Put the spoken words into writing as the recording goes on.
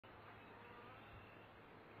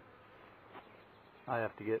I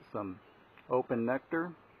have to get some open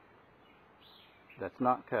nectar that's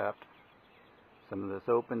not capped. Some of this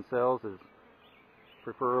open cells is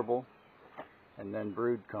preferable, and then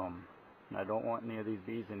brood comb. And I don't want any of these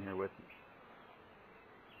bees in here with me.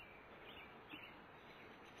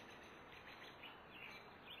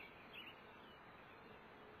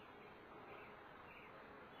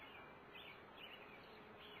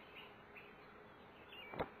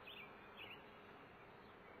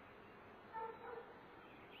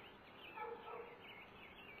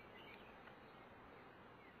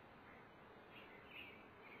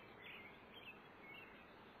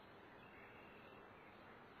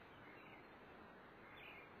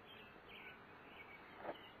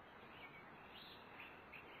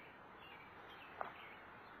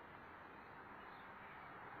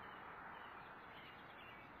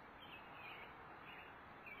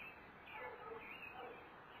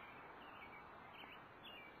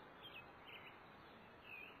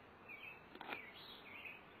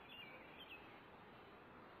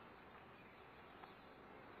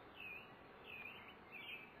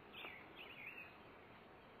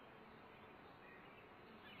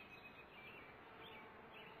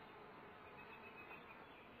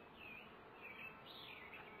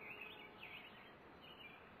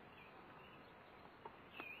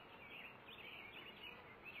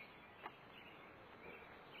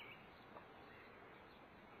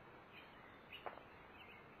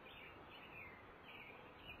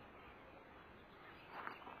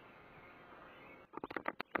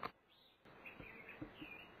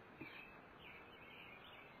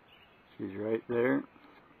 She's right there.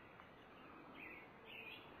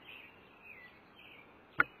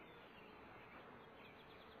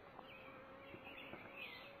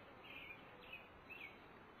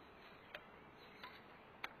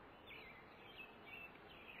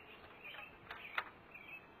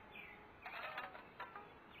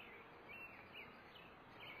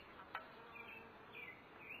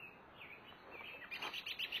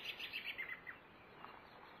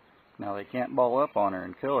 Now they can't ball up on her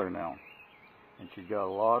and kill her now. And she's got a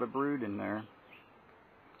lot of brood in there.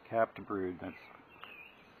 Capped brood that's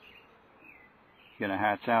gonna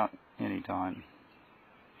hatch out anytime.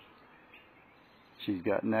 She's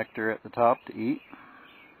got nectar at the top to eat.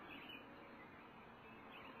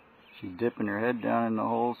 She's dipping her head down in the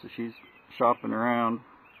hole, so she's shopping around.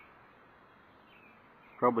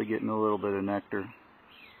 Probably getting a little bit of nectar.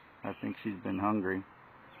 I think she's been hungry.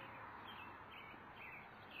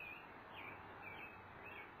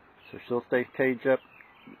 So she'll stay caged up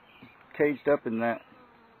in that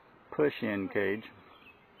push-in cage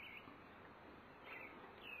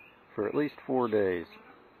for at least 4 days.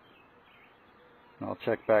 And I'll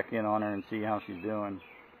check back in on her and see how she's doing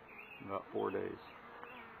in about 4 days.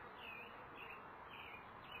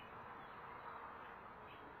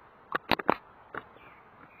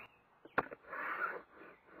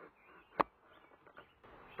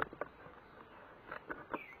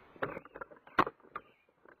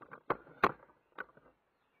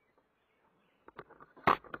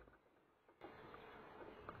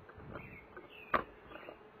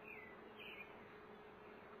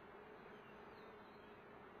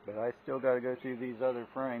 But I still got to go through these other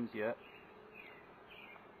frames yet.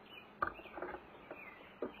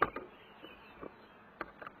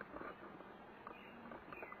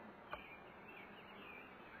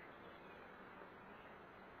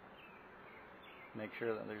 Make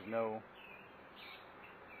sure that there's no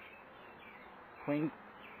queen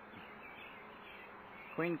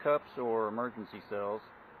cups or emergency cells.